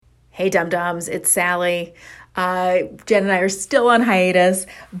Hey, dum-dums, it's Sally. Jen and I are still on hiatus,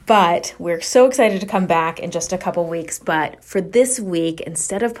 but we're so excited to come back in just a couple weeks. But for this week,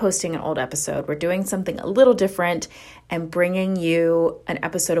 instead of posting an old episode, we're doing something a little different and bringing you an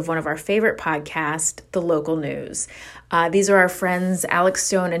episode of one of our favorite podcasts, The Local News. These are our friends Alex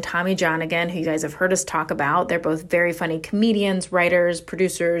Stone and Tommy Johnigan, who you guys have heard us talk about. They're both very funny comedians, writers,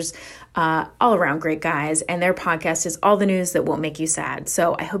 producers, all around great guys. And their podcast is All the News That Won't Make You Sad.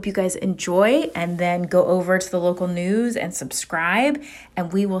 So I hope you guys enjoy, and then go over to The Local News and subscribe.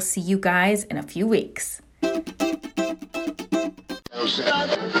 And we will see you guys in a few weeks.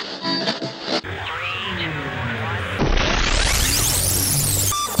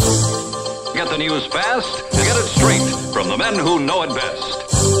 Get the news fast, get it straight from the men who know it best.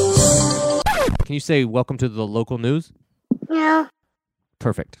 Can you say welcome to The Local News? Yeah.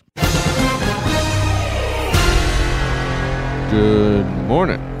 Perfect. Good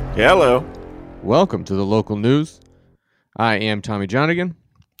morning. Hello. Welcome to The Local News. I am Tommy Johnigan.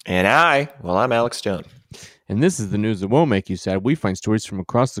 And I'm Alex Stone. And this is the news that won't make you sad. We find stories from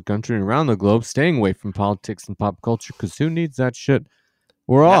across the country and around the globe, staying away from politics and pop culture, because who needs that shit?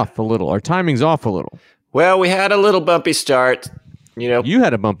 We're off a little. Our timing's off a little. Well, we had a little bumpy start. You know, You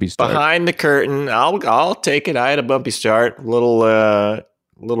had a bumpy start. behind the curtain. I'll take it. I had a bumpy start. Little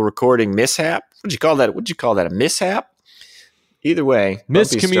recording mishap. What'd you call that? Would you call that a mishap? Either way,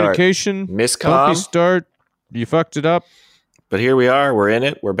 bumpy Miscommunication. start. Miscom. Bumpy start. You fucked it up. But here we are. We're in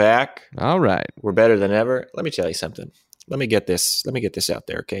it. We're back. All right. We're better than ever. Let me tell you something. Let me get this out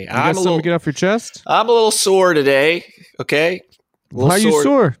there, okay? You got something to get off your chest? I'm a little sore today, okay? Why are you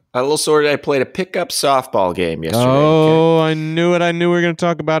sore? I'm a little sore today. I played a pickup softball game yesterday. Oh, okay? I knew it. I knew we were going to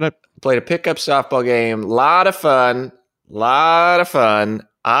talk about it. Played a pickup softball game. Lot of fun.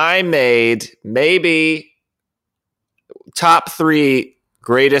 I made maybe top 3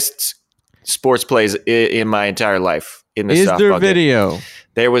 greatest sports plays in my entire life in the softball game. Is there video?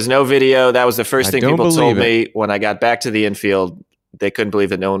 There was no video. That was the first thing people told believe me when I got back to the infield. They couldn't believe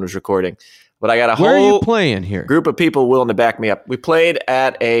that no one was recording. But I got a Where are you whole playing here? group of people willing to back me up. We played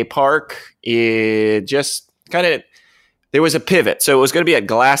at a park. There was a pivot. So it was going to be at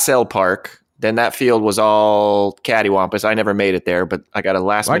Glassell Park. Then that field was all cattywampus. I never made it there, but I got a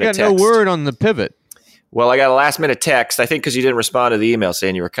last-minute text. I got no word on the pivot. Well, I got a last-minute text, I think because you didn't respond to the email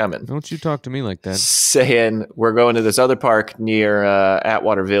saying you were coming. Don't you talk to me like that. Saying we're going to this other park near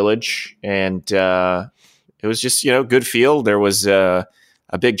Atwater Village. And it was just, good field. There was a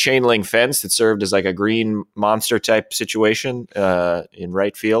big chain link fence that served as like a green monster type situation in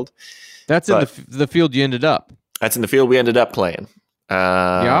right field. That's in the field you ended up. That's in the field we ended up playing.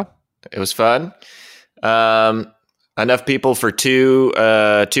 Yeah. It was fun. Enough people for two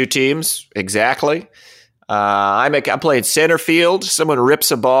teams. Exactly. I played center field. Someone rips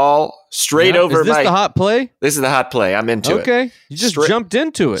a ball straight over my... Is this the hot play? This is the hot play. I'm into it. Okay. You just jumped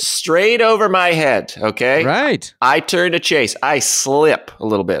into it. Straight over my head, okay? Right. I turn to chase. I slip a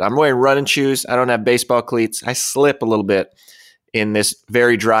little bit. I'm wearing running shoes. I don't have baseball cleats. I slip a little bit in this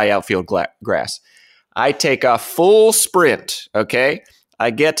very dry outfield grass. I take a full sprint, okay? I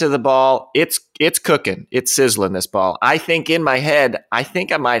get to the ball. It's cooking. It's sizzling, this ball. I think in my head, I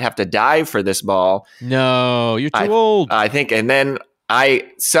might have to dive for this ball. No, you're too old. I think, and then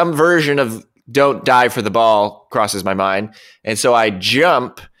some version of don't dive for the ball crosses my mind. And so I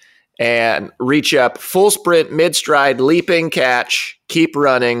jump and reach up, full sprint, mid-stride, leaping catch, keep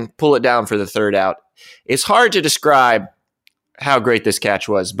running, pull it down for the third out. It's hard to describe how great this catch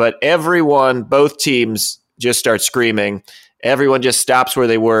was, but both teams just start screaming. Everyone just stops where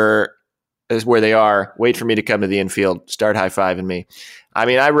they are, wait for me to come to the infield, start high-fiving me. I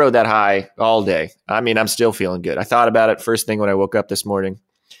mean, I rode that high all day. I mean, I'm still feeling good. I thought about it first thing when I woke up this morning.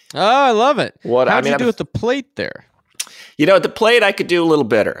 Oh, I love it. How'd you do at the plate there? At the plate, I could do a little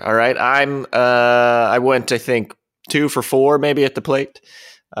better. All right. I went, I think, 2 for 4 maybe at the plate.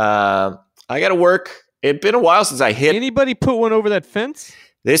 I got to work. It'd been a while since I hit. Anybody put one over that fence?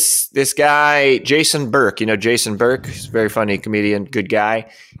 This guy, Jason Burke, Jason Burke, he's a very funny comedian, good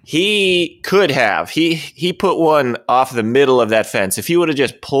guy. He could have. He put one off the middle of that fence. If he would have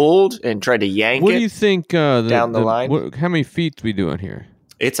just pulled and tried to yank it. What do you think down the line? How many feet we doing here?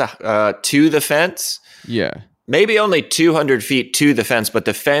 It's to the fence. Yeah. Maybe only 200 feet to the fence, but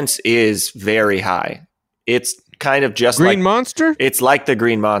the fence is very high. It's kind of just Green Monster? It's like the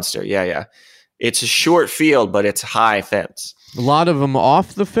Green Monster. Yeah. It's a short field, but it's high fence. A lot of them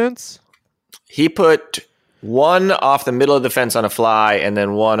off the fence? He put one off the middle of the fence on a fly and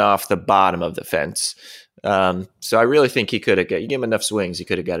then one off the bottom of the fence. So I really think he could have you give him enough swings, he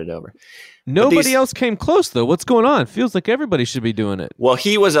could have got it over. Nobody else came close though. What's going on? Feels like everybody should be doing it. Well,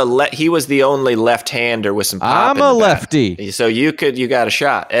 he was the only left-hander with some pop. I'm a lefty, so you got a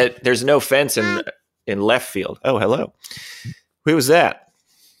shot. There's no fence in left field. Oh, hello. Who was that?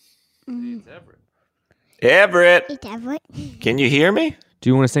 It's Everett. Everett. It's Everett. Can you hear me? Do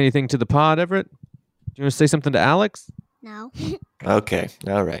you want to say anything to the pod, Everett? Do you want to say something to Alex? No. Okay.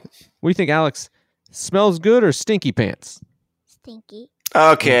 All right. What do you think, Alex? Smells good or stinky pants? Stinky.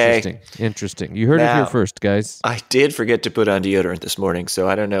 Okay. Interesting. You heard it Now, here first, guys. I did forget to put on deodorant this morning, so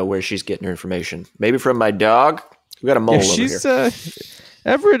I don't know where she's getting her information. Maybe from my dog. We got a mole over here.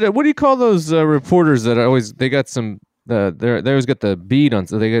 Everett. What do you call those reporters that they got some? They always got the bead on,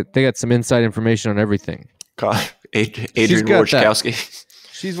 so they got some inside information on everything. Adrian Wojciechowski.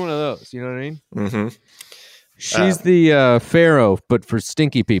 She's one of those. You know what I mean? Mm-hmm. She's the Pharaoh, but for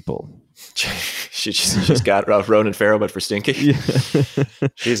stinky people. She's got Ronan Farrow, but for stinky. Yeah.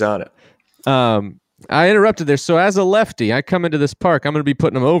 She's on it. I interrupted there. So as a lefty, I come into this park. I'm going to be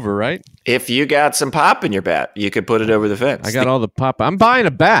putting them over, right? If you got some pop in your bat, you could put it over the fence. I got all the pop. I'm buying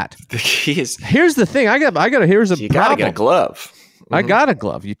a bat. The key is Here's the thing. Here's a you problem. got to get a glove. I got a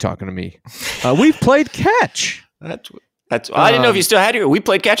glove. You talking to me? We've played catch. That's. I didn't know if you still had your. We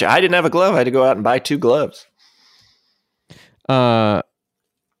played catch. I didn't have a glove. I had to go out and buy 2 gloves.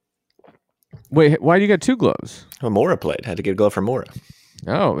 Wait. Why do you got 2 gloves? Well, Mora played. Had to get a glove for Mora.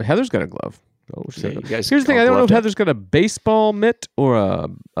 Oh, Heather's got a glove. Oh, So you guys here's the thing. all I don't know if gloved up. Heather's got a baseball mitt or a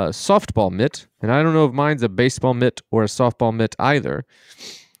softball mitt, and I don't know if mine's a baseball mitt or a softball mitt either.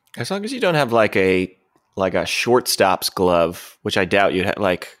 As long as you don't have like a shortstop's glove, which I doubt you'd have.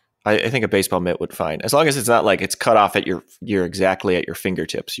 Like I think a baseball mitt would fine. As long as it's not like it's cut off at you're exactly at your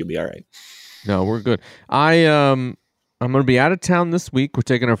fingertips, you'll be all right. No, we're good. I'm going to be out of town this week. We're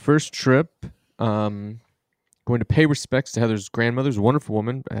taking our first trip. Going to pay respects to Heather's grandmother's a wonderful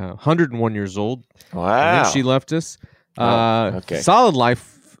woman, 101 years old. Wow. And then she left us. Okay. Solid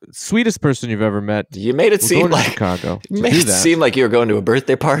life, sweetest person you've ever met. You made it We're seem going to like Chicago to you made do it that. seem like you were going to a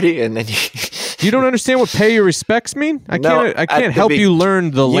birthday party, and then You don't understand what pay your respects mean? I No, can't help you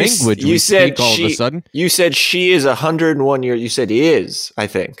learn the language we speak all of a sudden. You said she is 101 years. You said is. I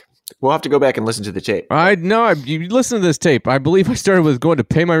think we'll have to go back and listen to the tape. You listen to this tape. I believe I started with going to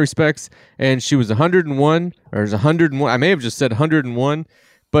pay my respects, and she was 101, or is 101. I may have just said 101.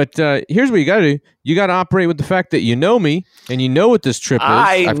 But here's what you got to do. You got to operate with the fact that you know me and you know what this trip is.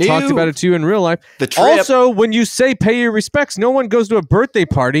 I've talked about it to you in real life. The trip. Also, when you say pay your respects, no one goes to a birthday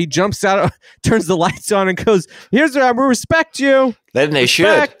party, jumps out, turns the lights on, and goes, here's where I respect you. Then they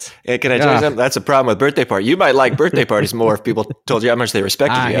Respect. should. Hey, can I tell you something? That's a problem with birthday party. You might like birthday parties more if people told you how much they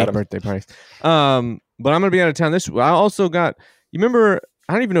respected I you. hate Adam. birthday parties. But I'm going to be out of town this week. I also got, you remember,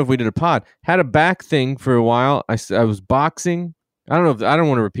 I don't even know if we did a pod, had a back thing for a while. I was boxing. I don't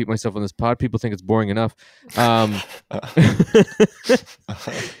want to repeat myself on this pod. People think it's boring enough. I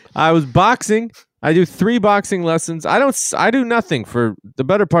was boxing. I do 3 boxing lessons. I do nothing for the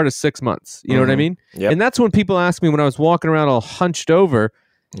better part of 6 months. You know what I mean? Yep. And that's when people ask me when I was walking around all hunched over,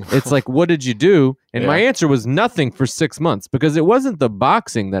 it's like, what did you do? And my answer was nothing for 6 months, because it wasn't the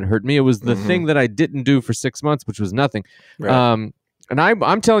boxing that hurt me. It was the thing that I didn't do for 6 months, which was nothing. Right. And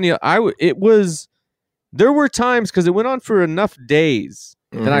I'm telling you, there were times, because it went on for enough days,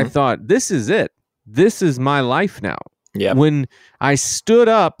 that I thought, this is it. This is my life now. Yep. When I stood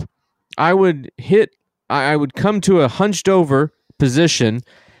up, I would come to a hunched over position,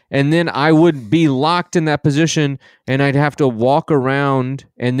 and then I would be locked in that position, and I'd have to walk around,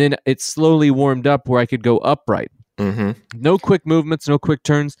 and then it slowly warmed up where I could go upright. Mm-hmm. No quick movements, no quick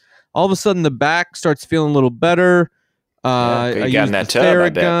turns. All of a sudden, the back starts feeling a little better. I you got in used that the tub, I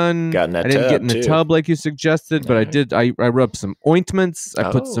bet. Theragun. Got in that I didn't tub, get in the too. tub like you suggested, but I did. I rubbed some ointments.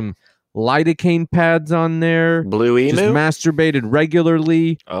 I put Oh. some lidocaine pads on there. Blue Emu. Just masturbated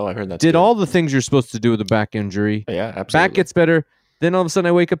regularly. Oh, I heard that. Did all the things you're supposed to do with a back injury. Yeah, absolutely. Back gets better. Then all of a sudden,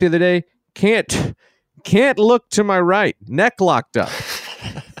 I wake up the other day. Can't look to my right. Neck locked up.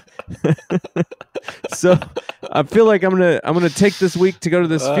 So I feel like I'm gonna take this week to go to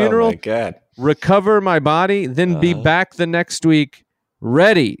this funeral, Oh my god. recover my body, then be back the next week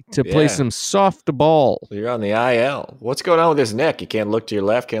ready to play Yeah. some softball. So you're on the IL. What's going on with his neck? You can't look to your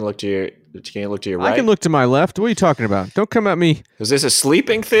left. Can't look to your right. I can look to my left. What are you talking about? Don't come at me. Is this a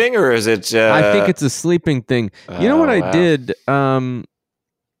sleeping thing or is it? I think it's a sleeping thing. You know what Oh, I wow. did? And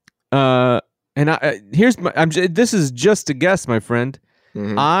this is just a guess, my friend.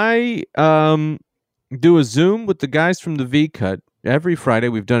 Mhm. I do a Zoom with the guys from the V Cut every Friday.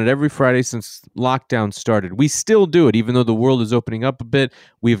 We've done it every Friday since lockdown started. We still do it, even though the world is opening up a bit.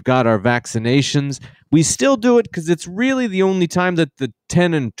 We've got our vaccinations. We still do it because it's really the only time that the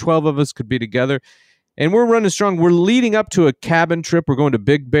 10 and 12 of us could be together. And we're running strong. We're leading up to a cabin trip. We're going to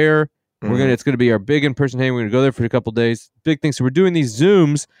Big Bear. It's going to be our big in-person hang. We're going to go there for a couple days. Big thing. So we're doing these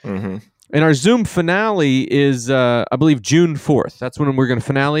Zooms. And our Zoom finale is, I believe, June 4th. That's when we're going to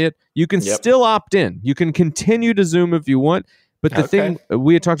finale it. You can still opt in. You can continue to Zoom if you want. But the thing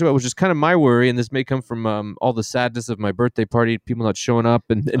we had talked about, which is kind of my worry, and this may come from all the sadness of my birthday party, people not showing up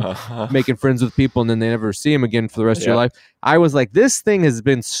and making friends with people, and then they never see them again for the rest of your life. I was like, this thing has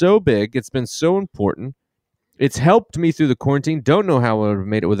been so big. It's been so important. It's helped me through the quarantine. Don't know how I would have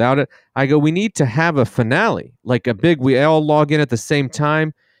made it without it. I go, we need to have a finale, like a big, we all log in at the same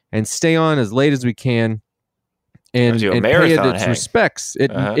time and stay on as late as we can. And pay it its respects.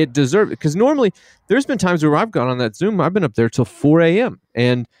 It deserves it. Because normally, there's been times where I've gone on that Zoom, I've been up there till 4 a.m.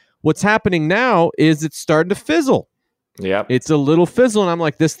 And what's happening now is it's starting to fizzle. Yep. It's a little fizzle, and I'm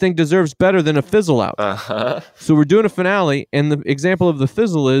like, this thing deserves better than a fizzle out. So we're doing a finale, and the example of the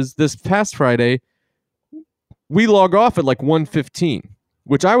fizzle is this past Friday, we log off at like 1:15,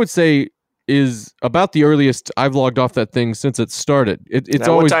 which I would say is about the earliest I've logged off that thing since it started. It's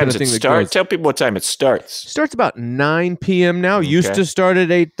now, always been a thing that goes. Tell people what time it starts. It starts about 9 p.m. now. Used to start at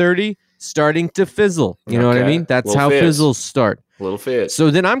 8:30, starting to fizzle. You know what I mean? That's how fizzles start. Little fizz.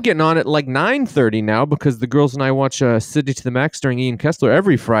 So then I'm getting on at like 9:30 now because the girls and I watch Sydney to the Max starring Ian Kessler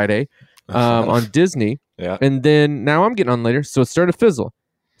every Friday on Disney. Yeah. And then now I'm getting on later, so it started to fizzle.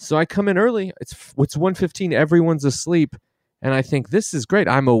 So I come in early. It's 1:15. Everyone's asleep, and I think this is great.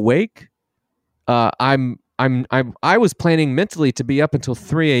 I'm awake. I was planning mentally to be up until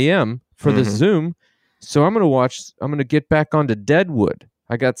 3 a.m. for this Zoom, so I'm gonna get back onto Deadwood.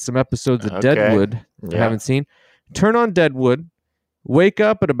 I got some episodes of Deadwood I haven't seen. Turn on Deadwood, wake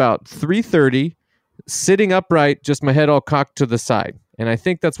up at about 3:30, sitting upright, just my head all cocked to the side. And I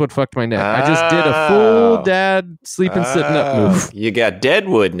think that's what fucked my neck. I just did a full dad sleeping sitting up move. You got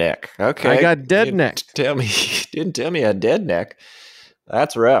Deadwood neck. Okay. I got dead neck. Didn't tell me a dead neck.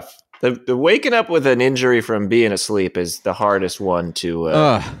 That's rough. The waking up with an injury from being asleep is the hardest one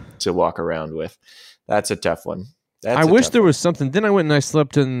to walk around with. That's a tough one. I wish there was something. Then I went and I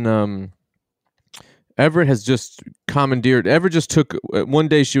slept in. Everett has just commandeered. Everett just took one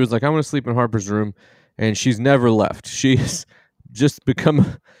day. She was like, "I want to sleep in Harper's room," and she's never left. She's just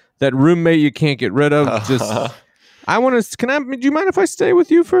become that roommate you can't get rid of. I want to. Do you mind if I stay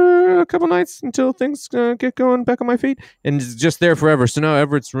with you for a couple nights until things get going back on my feet? And it's just there forever. So now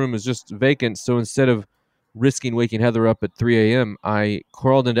Everett's room is just vacant. So instead of risking waking Heather up at 3 a.m., I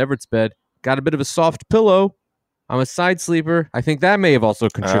crawled into Everett's bed, got a bit of a soft pillow. I'm a side sleeper. I think that may have also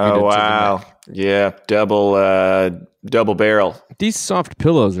contributed. Oh wow! To the neck. Yeah, double barrel. These soft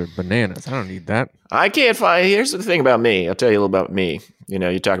pillows are bananas. I don't need that. I can't find. Here's the thing about me. I'll tell you a little about me. You know,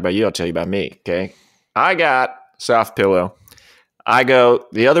 you talk about you. I'll tell you about me. Okay, I got soft pillow. I go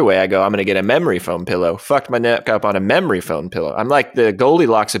the other way. I'm going to get a memory foam pillow. Fucked my neck up on a memory foam pillow. I'm like the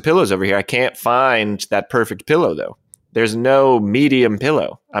Goldilocks of pillows over here. I can't find that perfect pillow though. There's no medium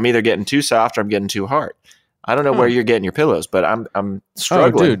pillow. I'm either getting too soft or I'm getting too hard. I don't know where you're getting your pillows, but I'm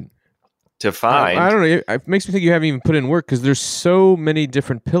struggling to find. I don't know. It makes me think you haven't even put in work because there's so many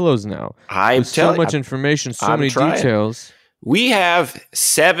different pillows now. So much information, so many details. We have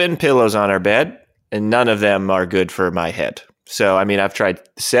 7 pillows on our bed, and none of them are good for my head. So, I mean, I've tried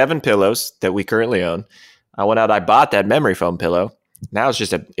 7 pillows that we currently own. I went out, I bought that memory foam pillow. Now it's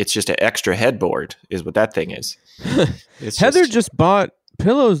just an extra headboard is what that thing is. Heather just bought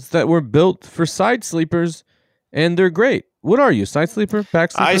pillows that were built for side sleepers, and they're great. What are you? Side sleeper?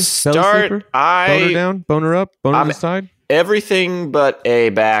 Back sleeper? Belly sleeper? Boner down? Boner up? Boner to the side? Everything but a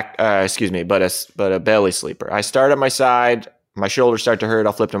back, but a belly sleeper. I start at my side. My shoulders start to hurt.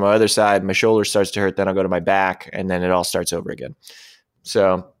 I'll flip to my other side. My shoulder starts to hurt. Then I'll go to my back, and then it all starts over again.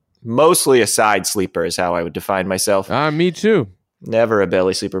 So mostly a side sleeper is how I would define myself. Me too. Never a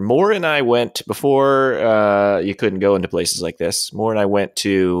belly sleeper. Moore and I went before you couldn't go into places like this. Moore and I went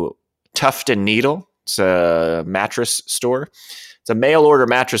to Tuft and Needle. It's a mattress store. It's a mail order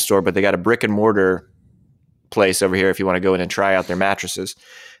mattress store, but they got a brick and mortar place over here if you want to go in and try out their mattresses.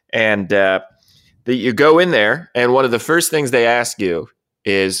 And you go in there, and one of the first things they ask you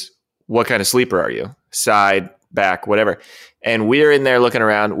is, what kind of sleeper are you? Side, back, whatever. And we're in there looking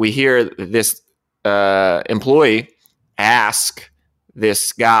around. We hear this employee ask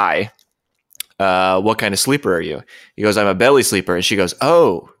this guy, what kind of sleeper are you? He goes, I'm a belly sleeper. And she goes,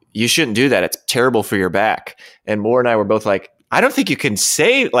 oh, you shouldn't do that. It's terrible for your back. And Moore and I were both like, I don't think you can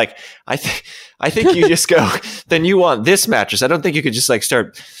say like I think you just go. Then you want this mattress. I don't think you could just like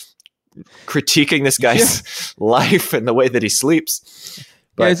start critiquing this guy's life and the way that he sleeps.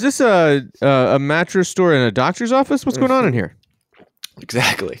 But, is this a mattress store in a doctor's office? What's going on in here?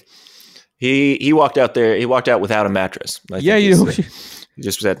 Exactly. He walked out there. He walked out without a mattress. He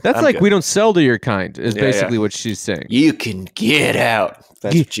just said, "That's I'm like good. we don't sell to your kind." Is basically what she's saying. You can get out.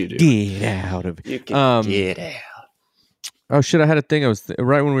 That's what you do. Get out of it. You can get out. Oh shit! I had a thing. I was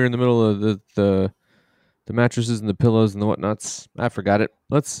right when we were in the middle of the mattresses and the pillows and the whatnots. I forgot it.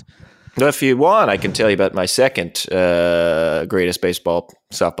 Let's. If you want, I can tell you about my second greatest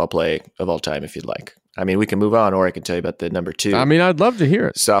softball play of all time, if you'd like. I mean, we can move on, or I can tell you about the number 2. I mean, I'd love to hear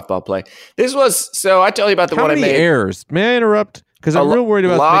it. Softball play. I tell you about the How one I many made. errors? May I interrupt? Because I'm real worried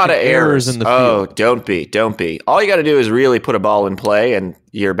about a lot of errors in the field. Oh, don't be. All you got to do is really put a ball in play, and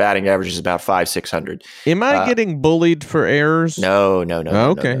your batting average is about 500-600. Am I getting bullied for errors? No.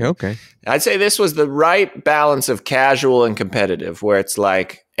 Okay. I'd say this was the right balance of casual and competitive, where it's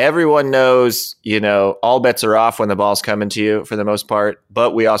like everyone knows, all bets are off when the ball's coming to you for the most part,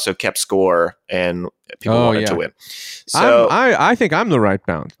 but we also kept score and people wanted to win. So I think I'm the right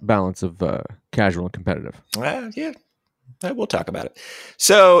balance of casual and competitive. Yeah. We'll talk about it.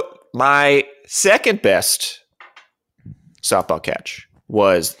 So my second best softball catch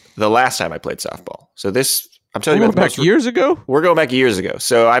was the last time I played softball. So this, I'm telling you about back years ago? We're going back years ago.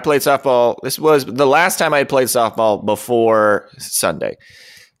 So I played softball. This was the last time I had played softball before Sunday.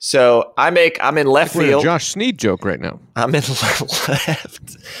 So I'm in left We're in field. a Josh Snead joke right now. I'm in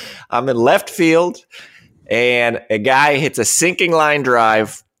left field, and a guy hits a sinking line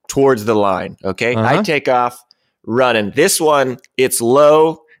drive towards the line. Okay. I take off running. This one, it's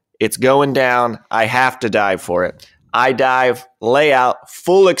low. It's going down. I have to dive for it. I dive, lay out,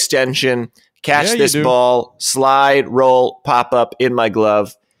 full extension, catch this ball, slide, roll, pop up in my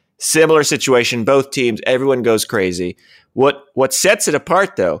glove. Similar situation, both teams, everyone goes crazy. What sets it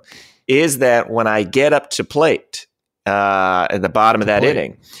apart, though, is that when I get up to plate at the bottom of that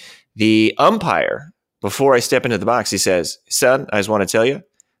inning, the umpire, before I step into the box, he says, "Son, I just want to tell you,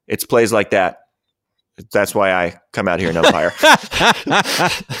 it's plays like that. That's why I come out here and umpire."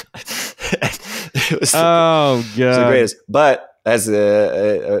 It was God. the greatest. But as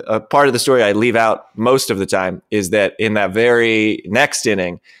a part of the story I leave out most of the time is that in that very next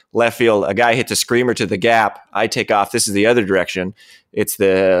inning, left field, a guy hits a screamer to the gap. I take off. This is the other direction. It's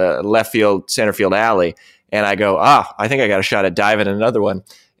the left field, center field alley. And I go, I think I got a shot at diving another one.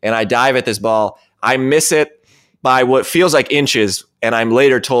 And I dive at this ball. I miss it by what feels like inches, and I'm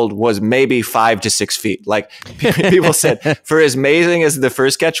later told was maybe 5 to 6 feet. Like people said, for as amazing as the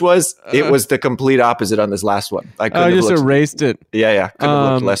first catch was, it was the complete opposite on this last one. I just erased it. Yeah. Couldn't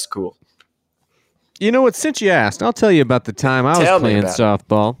have looked less cool. You know what? Since you asked, I'll tell you about the time I was playing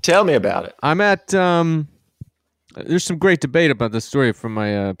softball. Tell me about it. I'm at. There's some great debate about this story from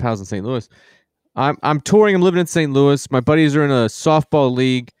my pals in St. Louis. I'm touring. I'm living in St. Louis. My buddies are in a softball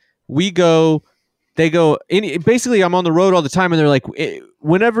league. We go. They go. Basically, I'm on the road all the time, and they're like,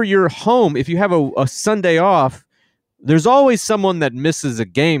 whenever you're home, if you have a Sunday off, there's always someone that misses a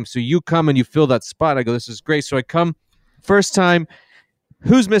game. So you come and you fill that spot. I go, this is great. So I come first time.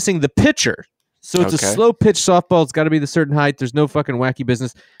 Who's missing? The pitcher. So it's a slow pitch softball. It's got to be the certain height. There's no fucking wacky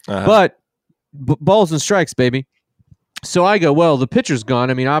business. But balls and strikes, baby. So I go, well, the pitcher's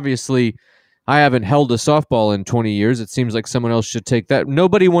gone. I mean, obviously, I haven't held a softball in 20 years. It seems like someone else should take that.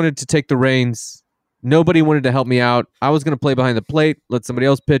 Nobody wanted to take the reins. Nobody wanted to help me out. I was going to play behind the plate, let somebody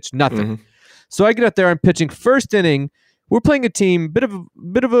else pitch. Nothing. Mm-hmm. So I get out there. I'm pitching first inning. We're playing a team, bit of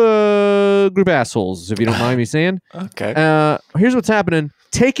a group of assholes, if you don't mind me saying. Okay. Here's what's happening.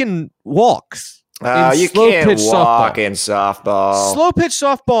 Taking walks. You can't walk in softball. Slow pitch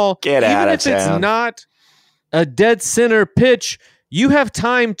softball. Get out of town. Even if it's not a dead center pitch, you have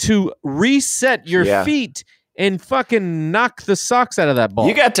time to reset your feet and fucking knock the socks out of that ball.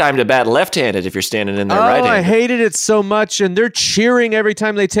 You got time to bat left-handed if you're standing in there right-handed. I hated it so much, and they're cheering every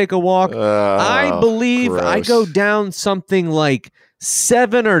time they take a walk. I believe gross. I go down something like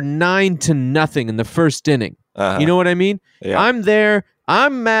 7 or 9 to nothing in the first inning. You know what I mean? Yeah. I'm there.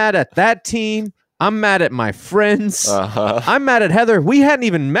 I'm mad at that team. I'm mad at my friends. I'm mad at Heather. We hadn't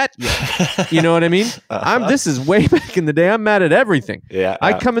even met yet. You know what I mean? This is way back in the day. I'm mad at everything. Yeah.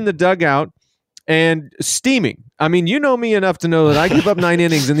 I come in the dugout and steaming. I mean, you know me enough to know that I give up 9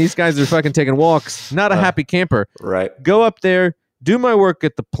 innings and these guys are fucking taking walks. Not a happy camper. Right. Go up there, do my work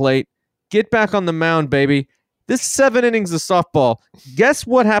at the plate, get back on the mound, baby. This 7 innings of softball. Guess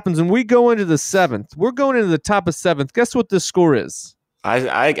what happens when we go into the 7th? We're going into the top of 7th. Guess what this score is?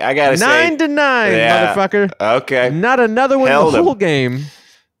 I gotta say 9-9, Yeah. motherfucker. Okay. Not another one Held the 'em. whole game.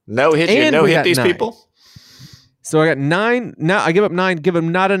 No hit And we got these 9. people. So I got 9. Now I give up 9. Give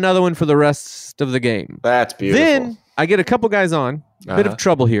him not another one for the rest of the game. That's beautiful. Then I get a couple guys on. Bit of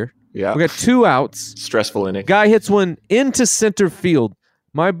trouble here. Yeah. We got 2 outs. Stressful inning. Guy hits one into center field.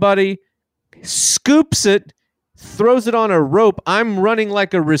 My buddy scoops it, throws it on a rope. I'm running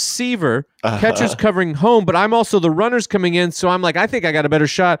like a receiver. Catcher's covering home, but I'm also the runner's coming in. So I'm like, I think I got a better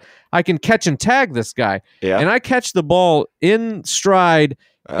shot. I can catch and tag this guy. Yeah. And I catch the ball in stride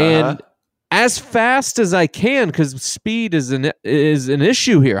and as fast as I can, because speed is an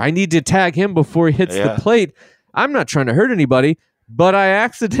issue here. I need to tag him before he hits the plate. I'm not trying to hurt anybody, but I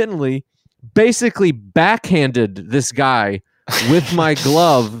accidentally basically backhanded this guy with my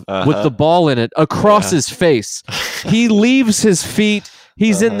glove with the ball in it across his face. He leaves his feet.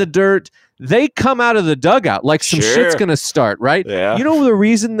 He's in the dirt. They come out of the dugout like some shit's going to start, right? Yeah. You know the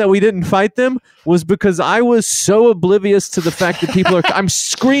reason that we didn't fight them was because I was so oblivious to the fact that people are... I'm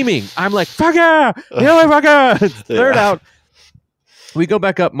screaming. I'm like, fucker! Fucker! Third out. We go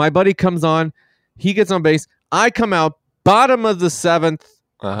back up. My buddy comes on. He gets on base. I come out. Bottom of the 7th.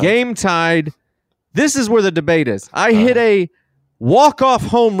 Game tied. This is where the debate is. I hit a walk-off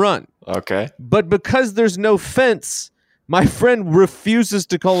home run. Okay. But because there's no fence, my friend refuses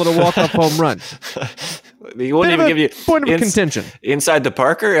to call it a walk-off home run. He wouldn't even give you point of contention. Inside the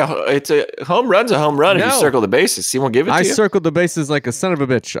Parker, it's a home run's a home run if you circle the bases. He won't give it to you. I circled the bases like a son of a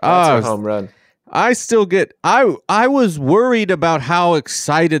bitch. That's a home run. I still get. I was worried about how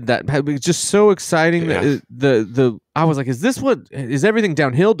excited that. It was just so exciting. That I was like, is everything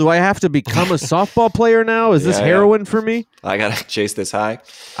downhill? Do I have to become a softball player now? Is this heroin for me? I gotta chase this high.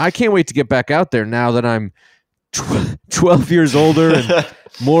 I can't wait to get back out there now that I'm 12 years older and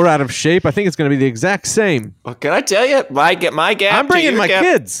more out of shape. I think it's going to be the exact same. Well, can I tell you, my gap? I'm bringing my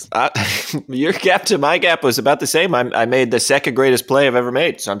kids. Your gap to my gap was about the same. I made the second greatest play I've ever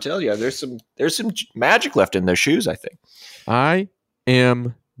made. So I'm telling you, there's some magic left in those shoes, I think.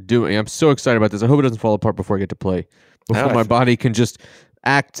 I'm so excited about this. I hope it doesn't fall apart before I get to play. Before my body can just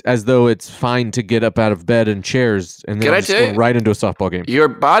act as though it's fine to get up out of bed and chairs and then go right into a softball game. Your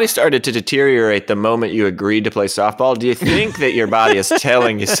body started to deteriorate the moment you agreed to play softball. Do you think that your body is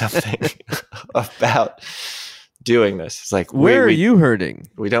telling you something about doing this? It's like, where are you hurting?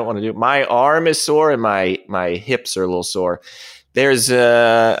 We don't want to do it. My arm is sore and my hips are a little sore. There's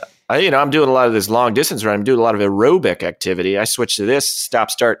I'm doing a lot of this long distance run. I'm doing a lot of aerobic activity. I switched to this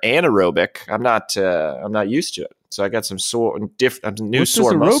stop start and aerobic. I'm not used to it. So I got some sore new What's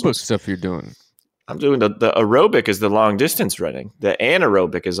sore this muscles. aerobic stuff you're doing? I'm doing the aerobic is the long distance running. The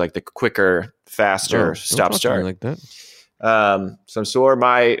anaerobic is like the quicker, faster stop start. Like that. So I'm sore.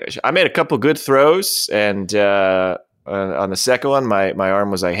 I made a couple good throws, and on the second one, my arm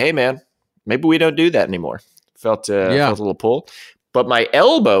was like, "Hey man, maybe we don't do that anymore." Felt a little pull, but my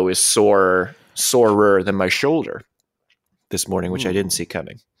elbow is sorer than my shoulder this morning, which I didn't see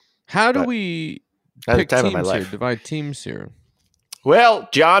coming. How do we pick time of teams my life. here? Divide teams here. Well,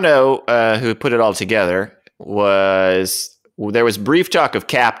 Jono, who put it all together, there was brief talk of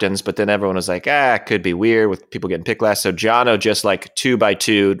captains, but then everyone was like, it could be weird with people getting picked last. So Jono just like 2 by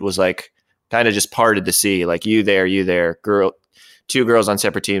 2 was like kind of just parted the sea, like you there, girl, 2 girls on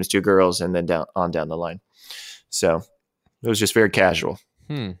separate teams, 2 girls, and then down the line. So it was just very casual.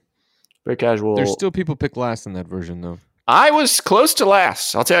 Very casual. There's still people picked last in that version, though. I was close to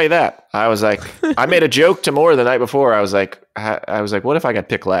last. I'll tell you that. I was like, I made a joke to Moore the night before. I was like, what if I got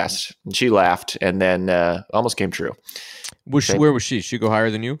picked last? And she laughed, and then almost came true. Where was she? She go higher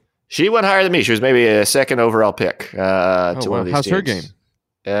than you? She went higher than me. She was maybe a second overall pick to one of these How's teams. her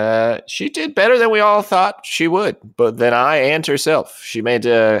game? She did better than we all thought she would, but then I and herself. She made.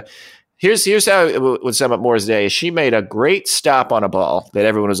 Here's how it would sum up Moore's day. She made a great stop on a ball that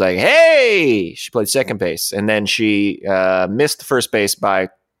everyone was like, "Hey!" She played second base, and then she missed the first base by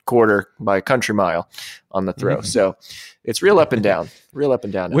a country mile on the throw. So it's real up and down.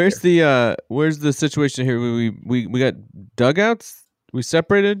 Where's the situation here? We got dugouts. We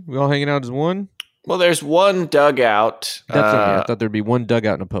separated. We all hanging out as one. Well, there's one dugout. That's what I mean. I thought there'd be one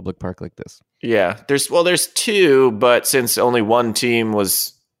dugout in a public park like this. Yeah, there's 2, but since only one team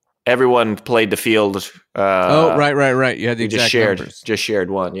was. Everyone played the field. Right. You had the exact numbers. Just shared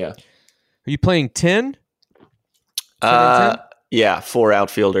one, yeah. Are you playing 10? Yeah, 4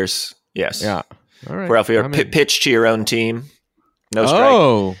 outfielders. Yes. Yeah. All right. 4 outfielders. Pitch to your own team. No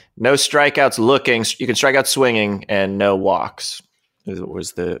strikeouts looking. You can strike out swinging and no walks.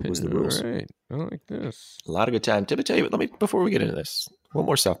 Was the rules. All right. I like this. A lot of good time. Did I tell you? Before we get into this, one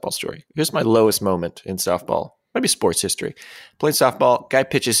more softball story. Here's my lowest moment in softball maybe sports history. Playing softball, guy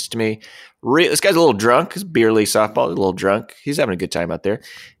pitches to me. This guy's a little drunk. It's beer league softball. He's a little drunk. He's having a good time out there.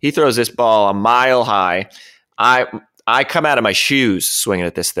 He throws this ball a mile high. I come out of my shoes swinging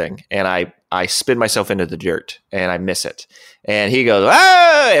at this thing, and I spin myself into the dirt, and I miss it. And he goes,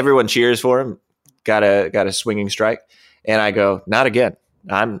 ah! Everyone cheers for him. Got a swinging strike. And I go, not again.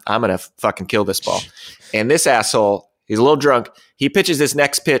 I'm going to fucking kill this ball. And this asshole, he's a little drunk. He pitches this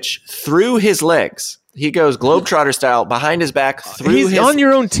next pitch through his legs. He goes Globetrotter style behind his back through He's on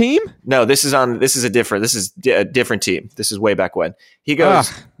your own team? No, this is a different team. This is way back when. He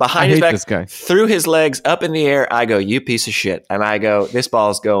goes behind his back this guy. through his legs up in the air. I go, you piece of shit. And I go, this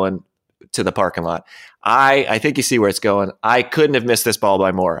ball's going to the parking lot. I think you see where it's going. I couldn't have missed this ball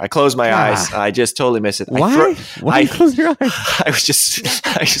by more. I closed my eyes. I just totally missed it. Why? Why you close your eyes? I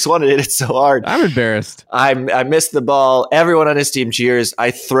just wanted to hit it so hard. I'm embarrassed. I missed the ball. Everyone on his team cheers. I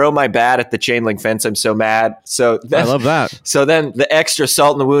throw my bat at the chain link fence. I'm so mad. I love that. So then the extra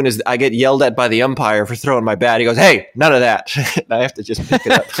salt in the wound is I get yelled at by the umpire for throwing my bat. He goes, hey, none of that. And I have to just pick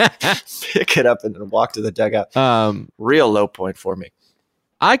it up and then walk to the dugout. Real low point for me.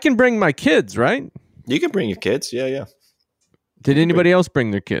 I can bring my kids, right? You can bring your kids. Yeah. Did anybody else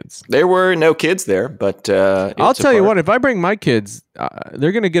bring their kids? There were no kids there, but I'll tell you what, if I bring my kids,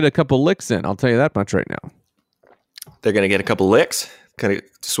 they're going to get a couple licks in. I'll tell you that much right now. They're going to get a couple licks? Kind of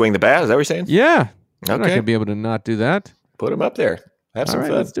swing the bat? Is that what you're saying? Yeah. Okay. I'm not going to be able to not do that. Put them up there. Have some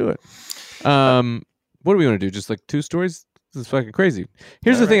fun. Let's do it. What do we want to do? Just like 2 stories? This is fucking crazy.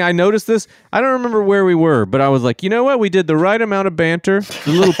 Here's the thing. I noticed this. I don't remember where we were, but I was like, you know what? We did the right amount of banter,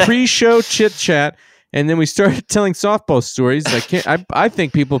 the little pre-show chit-chat, and then we started telling softball stories. I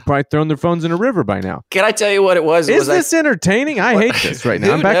think people have probably thrown their phones in a river by now. Can I tell you what it was? Is this entertaining? I hate this right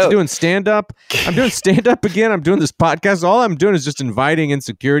now. I'm back to doing stand-up. I'm doing stand-up again. I'm doing this podcast. All I'm doing is just inviting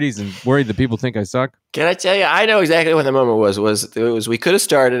insecurities and worried that people think I suck. Can I tell you? I know exactly what the moment was we could have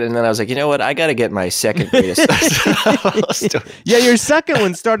started, and then I was like, you know what? I got to get my second greatest story. Yeah, your second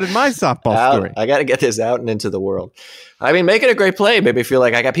one started my softball story. I got to get this out and into the world. I mean, making a great play made me feel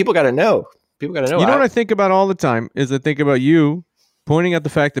like people got to know. People got to know. You know what I think about all the time is I think about you pointing out the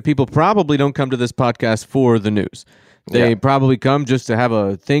fact that people probably don't come to this podcast for the news. They probably come just to have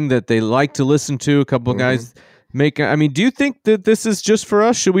a thing that they like to listen to. A couple of guys do you think that this is just for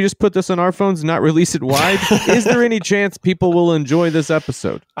us? Should we just put this on our phones and not release it wide? Is there any chance people will enjoy this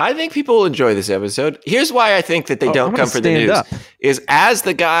episode? I think people will enjoy this episode. Here's why I think that they don't come for the news. Is as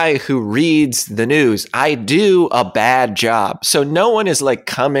the guy who reads the news, I do a bad job. So no one is like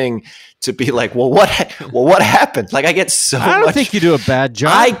coming to be like, well, what happened? Like I get so much. I don't think you do a bad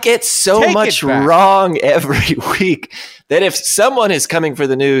job. I get so much wrong every week that if someone is coming for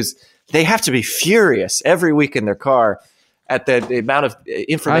the news, they have to be furious every week in their car at the amount of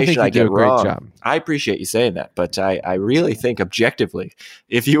information I get wrong. Great job. I appreciate you saying that, but I really think objectively,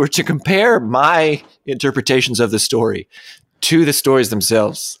 if you were to compare my interpretations of the story to the stories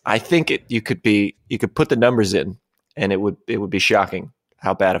themselves, I think you could put the numbers in, and it would be shocking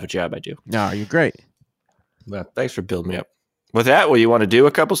how bad of a job I do. No, you're great. Well, thanks for building me up. With that, you want to do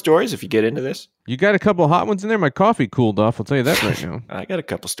a couple stories if you get into this? You got a couple hot ones in there? My coffee cooled off. I'll tell you that right now. I got a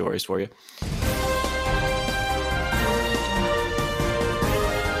couple stories for you.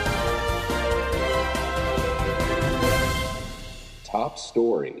 Top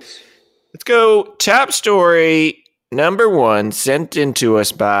stories. Let's go. Top story number 1, sent in to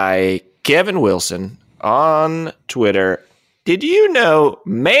us by Kevin Wilson on Twitter. Did you know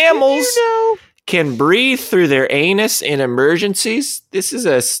mammals can breathe through their anus in emergencies? This is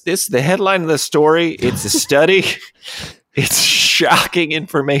the headline of the story. It's a study. It's shocking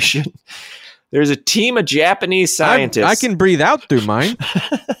information. There's a team of Japanese scientists. I can breathe out through mine.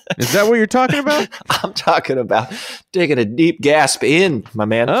 Is that what you're talking about? I'm talking about taking a deep gasp in, my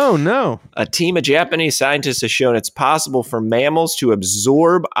man. Oh, no. A team of Japanese scientists has shown it's possible for mammals to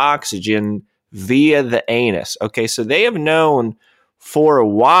absorb oxygen via the anus. Okay, so they have known for a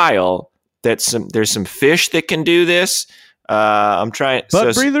while that there's some fish that can do this. I'm trying.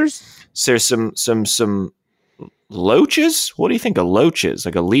 Butt breathers? So there's some loaches. What do you think of loaches?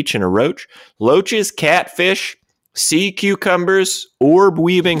 Like a leech and a roach? Loaches, catfish, sea cucumbers, orb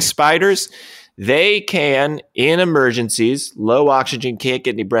weaving spiders. They can, in emergencies, low oxygen, can't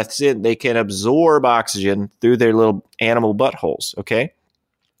get any breaths in. They can absorb oxygen through their little animal buttholes. Okay.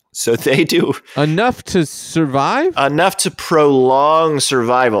 So they do enough to survive? Enough to prolong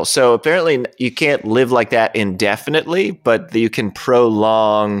survival. So apparently you can't live like that indefinitely, but you can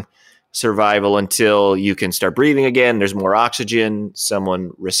prolong survival until you can start breathing again. There's more oxygen.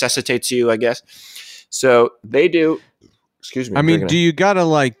 Someone resuscitates you, I guess. So they do. Excuse me. I mean, do you gotta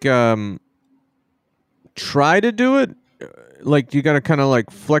try to do it, like you got to kind of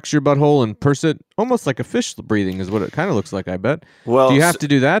like flex your butthole and purse it, almost like a fish breathing is what it kind of looks like, I bet. Well, do you have to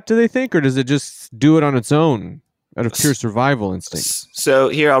do that, do they think, or does it just do it on its own out of pure survival instinct? So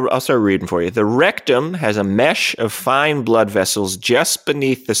here, I'll start reading for you. The rectum has a mesh of fine blood vessels just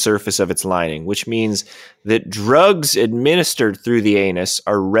beneath the surface of its lining, which means that drugs administered through the anus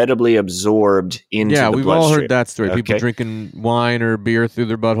are readily absorbed into the bloodstream. Yeah, we've all heard that story. People drinking wine or beer through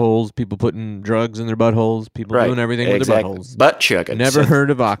their buttholes, people putting drugs in their buttholes, people doing everything with their buttholes. Butt chugging. Never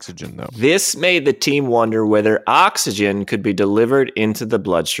heard of oxygen, though. This made the team wonder whether oxygen could be delivered into the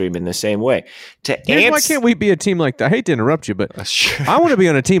bloodstream in the same way. Why can't we be a team like that? I hate to interrupt you, but I want to be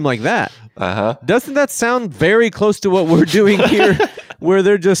on a team like that. Uh-huh. Doesn't that sound very close to what we're doing here, where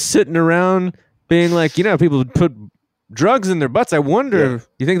they're just sitting around being like, people put drugs in their butts. I wonder,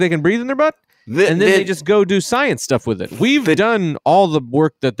 you think they can breathe in their butt? And then they just go do science stuff with it. We've done all the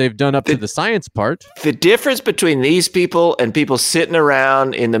work that they've done up to the science part. The difference between these people and people sitting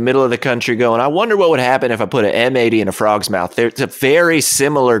around in the middle of the country going, I wonder what would happen if I put an M80 in a frog's mouth. It's a very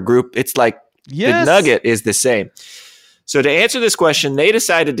similar group. It's like the nugget is the same. So to answer this question, they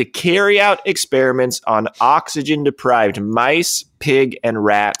decided to carry out experiments on oxygen-deprived mice, pig, and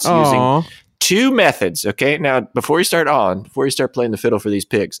rats using 2 methods. Okay, now before you start playing the fiddle for these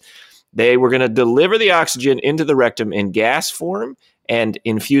pigs, they were going to deliver the oxygen into the rectum in gas form and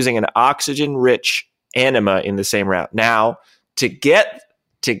infusing an oxygen-rich enema in the same route. Now, to get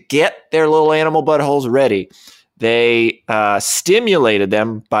their little animal buttholes ready, they stimulated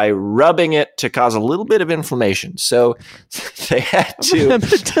them by rubbing it to cause a little bit of inflammation. So they had to. I'm going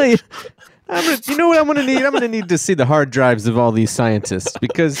to tell you. You know what I'm going to need? I'm going to need to see the hard drives of all these scientists,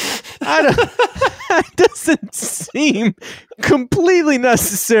 because it doesn't seem completely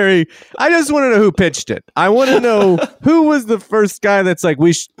necessary. I just want to know who pitched it. I want to know who was the first guy that's like,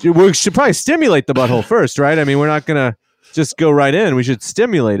 we should probably stimulate the butthole first, right? I mean, we're not going to just go right in. We should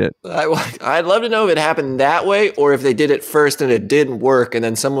stimulate it. I'd love to know if it happened that way, or if they did it first and it didn't work, and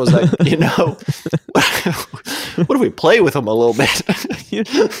then someone was like, what if we play with them a little bit?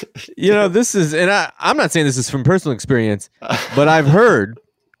 This is, and I'm not saying this is from personal experience, but I've heard.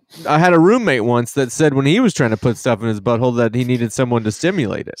 I had a roommate once that said when he was trying to put stuff in his butthole that he needed someone to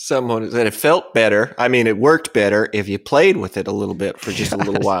stimulate it. Someone said it felt better. I mean, it worked better if you played with it a little bit for just a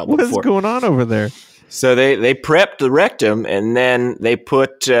little while. What's going on over there? So they prepped the rectum, and then they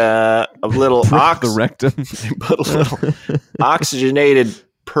put a little the rectum. They put a little oxygenated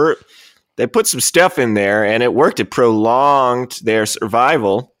They put some stuff in there, and it worked. It prolonged their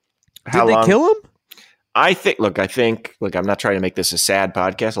survival. Did they kill him? I think. Look, I'm not trying to make this a sad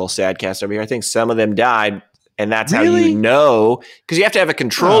podcast, a little sad cast over here. I think some of them died, and that's how you know, because you have to have a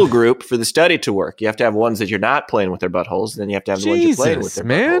control group for the study to work. You have to have ones that you're not playing with their buttholes, and then you have to have the ones you're playing with their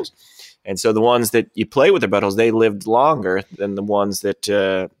buttholes. And so the ones that you play with their buttholes, they lived longer than the ones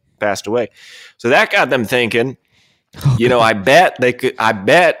that passed away. So that got them thinking, I bet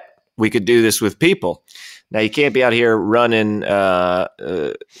we could do this with people. Now you can't be out here running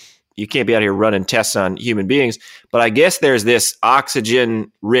tests on human beings, but I guess there's this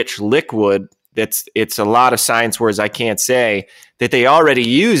oxygen-rich liquid it's a lot of science words I can't say that they already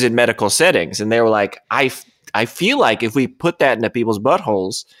use in medical settings. And they were like, I feel like if we put that into people's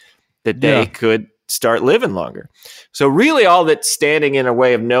buttholes, that they could start living longer. So really all that's standing in a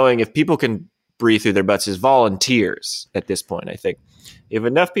way of knowing if people can breathe through their butts is volunteers at this point, I think. If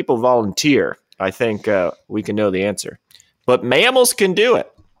enough people volunteer, I think we can know the answer. But mammals can do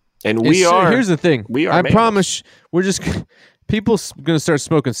it. And here's the thing. I mammals. Promise we're just people going to start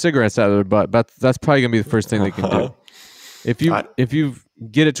smoking cigarettes out of their butt. But that's probably going to be the first thing they can do. If you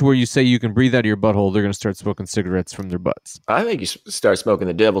get it to where you say you can breathe out of your butthole, they're going to start smoking cigarettes from their butts. I think you start smoking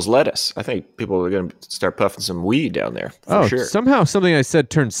the devil's lettuce. I think people are going to start puffing some weed down there. For sure. Somehow something I said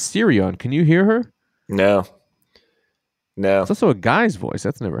turned Siri on. Can you hear her? No. It's also a guy's voice.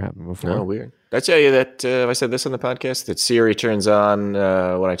 That's never happened before. No, weird. Did I tell you that I said this on the podcast, that Siri turns on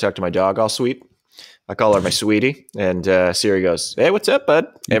when I talk to my dog all sweet? I call her my sweetie, and Siri goes, "Hey, what's up, bud?"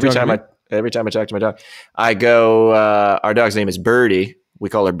 Every time I talk to my dog, I go, our dog's name is Birdie. We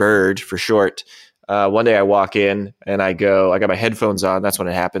call her Bird for short. One day I walk in and I go, I got my headphones on. That's when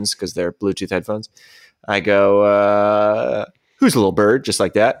it happens because they're Bluetooth headphones. I go, who's a little bird? Just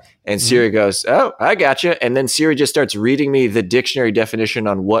like that. And Siri goes, oh, I got you. And then Siri just starts reading me the dictionary definition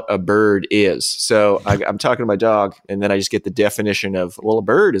on what a bird is. So I'm talking to my dog, and then I just get the definition of, well, a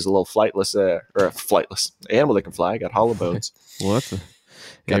bird is a little flightless animal that can fly. Got hollow bones. Well, that's a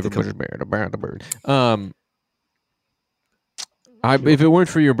bird. If it weren't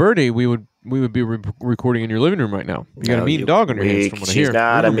for your birdie, we would we would be recording in your living room right now. You got a mean dog on your hands from what I hear. She's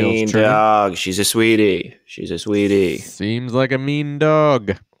not a Rumor mill's mean churning. dog. She's a sweetie. She's a sweetie. Seems like a mean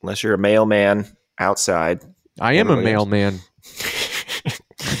dog. Unless you're a mailman outside. I am a Everybody else. mailman.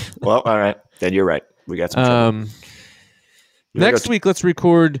 Well, all right. Then you're right. We got some trouble. You wanna Next go week, let's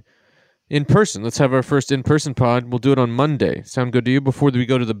record in person. Let's have our first in-person pod. We'll do it on Monday. Sound good to you? Before we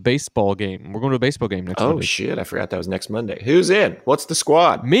go to the baseball game. We're going to a baseball game next Oh, Monday. shit. I forgot that was next Monday. Who's in? What's the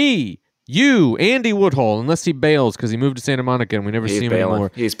squad? Me, you, Andy Woodhull, unless he bails because he moved to Santa Monica and we never He's see him bailing.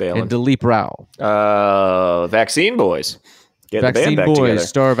 anymore. He's bailing. And Dilip Rao. Vaccine Boys. Get the Vaccine band back Boys, together.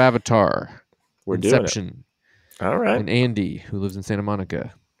 star of Avatar. We're doing Inception. it. All right. And Andy, who lives in Santa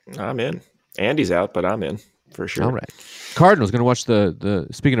Monica. I'm in. Andy's out, but I'm in for sure. All right. Cardinals going to watch the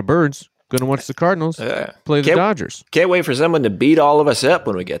speaking of birds, going to watch the Cardinals play the Can't- Dodgers. Can't wait for someone to beat all of us up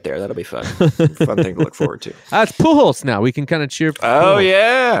when we get there. That'll be fun. Fun thing to look forward to. It's Pujols now. We can kind of cheer for Oh, Pujols.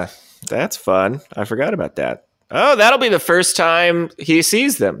 yeah. That's fun. I forgot about that. Oh, that'll be the first time he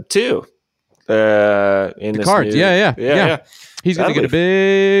sees them, too. In the Cards. Yeah. He's going to That'll get a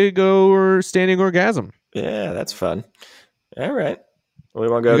big standing orgasm. Yeah, that's fun. All right. We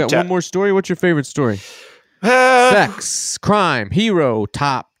want to You go got one more story? What's your favorite story? Uh, Sex, crime, hero,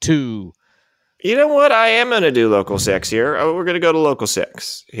 top 2. You know what? I am going to do local sex here. Oh, we're going to go to local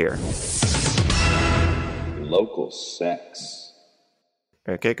sex here. Local sex.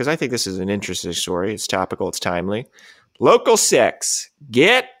 Okay, because I think this is an interesting story. It's topical. It's timely. Local sex.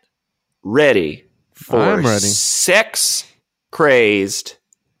 Get ready for I'm ready. sex-crazed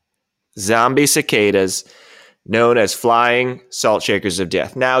zombie cicadas known as flying salt shakers of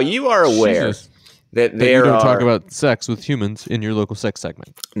death. Now, you are aware Jesus. that But there you don't are... talk about sex with humans in your local sex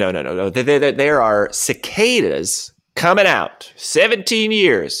segment. No. There are cicadas coming out. 17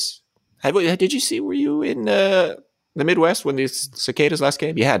 years. Did you see? Were you in the Midwest when these cicadas last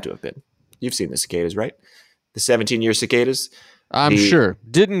came? You had to have been. You've seen the cicadas, right? The 17-year cicadas. I'm sure.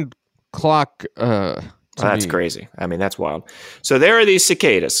 Didn't clock. That's crazy. I mean, that's wild. So there are these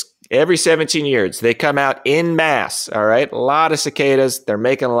cicadas. Every 17 years, they come out in mass. All right. A lot of cicadas. They're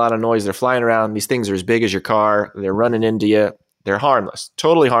making a lot of noise. They're flying around. These things are as big as your car. They're running into you. They're harmless,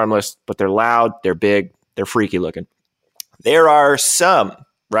 totally harmless, but they're loud. They're big. They're freaky looking. There are some,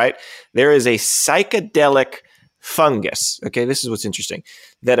 right? There is a psychedelic fungus. Okay. This is what's interesting,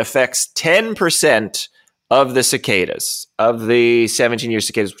 that affects 10% of the cicadas, of the 17-year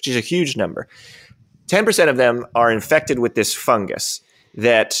cicadas, which is a huge number. 10% of them are infected with this fungus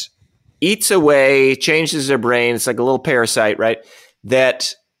that eats away, changes their brain. It's like a little parasite, right?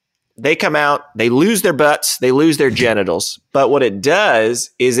 That they come out, they lose their butts, they lose their genitals. But what it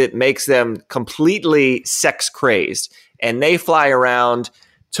does is it makes them completely sex crazed. And they fly around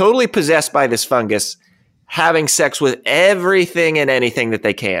totally possessed by this fungus, having sex with everything and anything that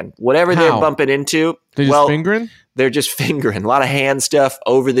they can. Whatever they're How? bumping into. They just fingering? They're just fingering. A lot of hand stuff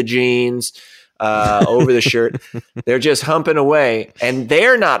over the jeans. Over the shirt. They're just humping away, and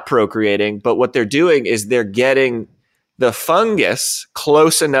they're not procreating, but what they're doing is they're getting the fungus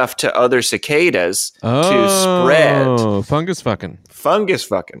close enough to other cicadas to spread. Oh, fungus fucking. Fungus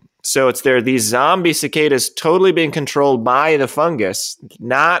fucking. So these zombie cicadas totally being controlled by the fungus,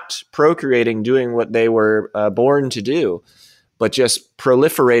 not procreating, doing what they were born to do, but just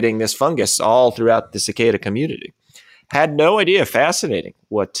proliferating this fungus all throughout the cicada community. Had no idea. Fascinating.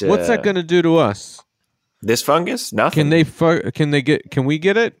 What's that going to do to us? This fungus? Nothing. Can we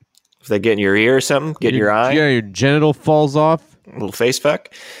get it? If they get in your ear or something, get in your eye, Yeah, your genital falls off. a little face fuck.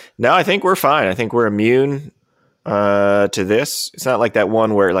 No, I think we're fine. I think we're immune to this. It's not like that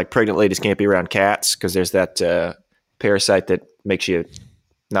one where like pregnant ladies can't be around cats because there's that parasite that makes you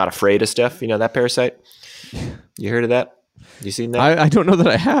not afraid of stuff. You know that parasite? You heard of that? You seen that? I don't know that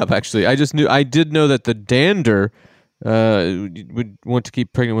I have actually. I did know that the dander would want to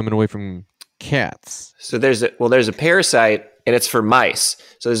keep pregnant women away from cats. So there's a parasite, and it's for mice.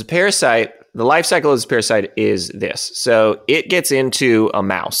 So there's a parasite. The life cycle of this parasite is this. So it gets into a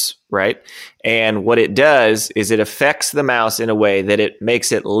mouse, right? And what it does is it affects the mouse in a way that it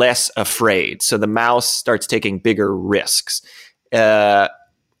makes it less afraid. So the mouse starts taking bigger risks.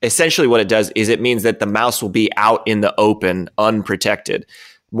 Essentially what it does is it means that the mouse will be out in the open, unprotected,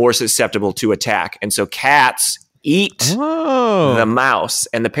 more susceptible to attack. And so cats eat the mouse,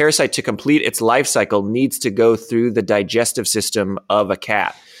 and the parasite, to complete its life cycle, needs to go through the digestive system of a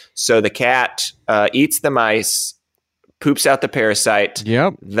cat. So the cat eats the mice, poops out the parasite.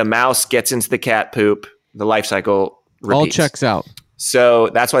 Yep. The mouse gets into the cat poop. The life cycle repeats. All checks out. So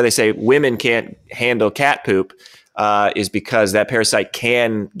that's why they say women can't handle cat poop, is because that parasite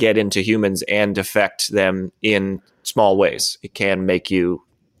can get into humans and affect them in small ways. It can make you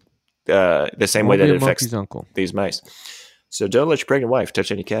the same way Won't that be it a affects monkey's uncle. these mice. So don't let your pregnant wife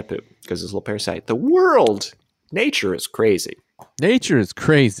touch any cat poop because it's a little parasite. The world, nature is crazy. Nature is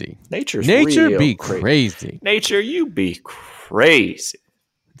crazy. Nature's Nature real be crazy. crazy. Nature, you be crazy.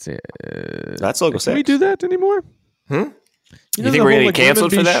 That's local Can sex. we do that anymore? You know think the we're whole, gonna get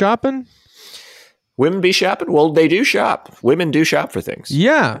canceled women for be that? shopping? Women be shopping? Well, they do shop. Women do shop for things.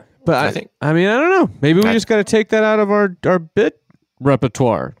 Yeah, but I I think- I mean, I don't know. Maybe we I- just got to take that out of our bit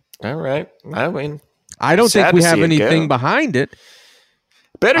repertoire. All right. I mean, I don't Sad think we to have see it anything go. behind it.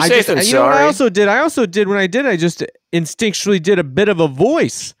 better I safe just, than you know what sorry. I also did when I did, I just instinctually did a bit of a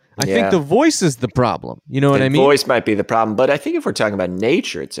voice. I Yeah. think the voice is the problem. You know what the I mean? voice might be the problem, but I think if we're talking about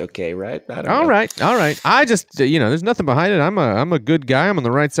nature, it's okay, right? I don't know. All right. I just, there's nothing behind it. I'm a good guy. I'm on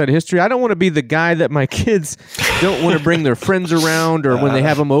the right side of history. I don't want to be the guy that my kids don't want to bring their friends around, or when they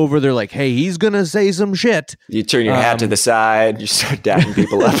have them over, they're like, "Hey, he's gonna say some shit." You turn your hat to the side, you start dapping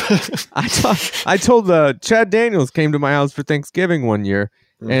people up. I told Chad Daniels came to my house for Thanksgiving one year,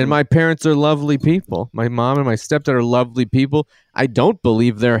 and my parents are lovely people. My mom and my stepdad are lovely people. I don't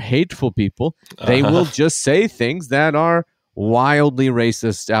believe they're hateful people. They will just say things that are wildly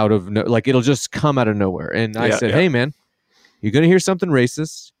racist out of it'll just come out of nowhere. And I said, "Hey, man, you're gonna hear something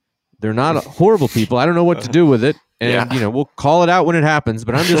racist. They're not horrible people. I don't know what to do with it." And, we'll call it out when it happens.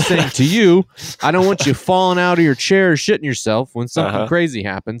 But I'm just saying to you, I don't want you falling out of your chair or shitting yourself when something crazy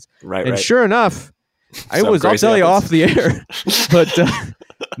happens. Right, And right. sure enough, I'll crazy tell you happens. off the air. But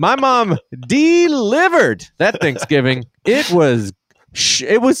my mom delivered that Thanksgiving. It was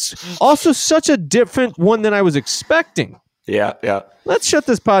also such a different one than I was expecting. Yeah. Let's shut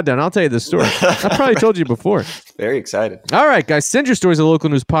this pod down. I'll tell you this story. I probably told you before. Very excited. All right, guys. Send your stories to Local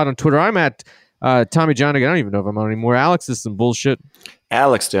News Pod on Twitter. I'm at Tommy John again. I don't even know if I'm on anymore. Alex is some bullshit.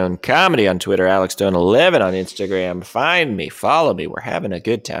 Alex Stone Comedy on Twitter, Alex Stone 11 on Instagram. Find me, follow me. We're having a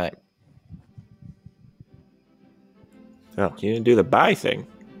good time. Oh, you didn't do the bye thing.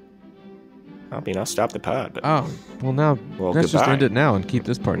 I mean, I'll stop the pod. But Oh, well, now Well, let's just goodbye. end it now and keep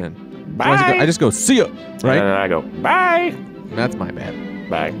this part in. Bye. I just go, see ya, And right? then I go, bye. That's my bad.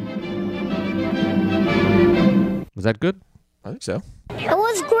 Bye. Was that good? I think so. It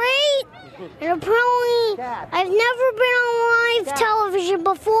was great, and apparently I've never been on live television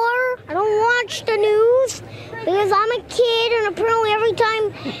before. I don't watch the news because I'm a kid, and apparently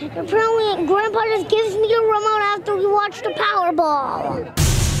Grandpa just gives me the remote after we watch the Powerball.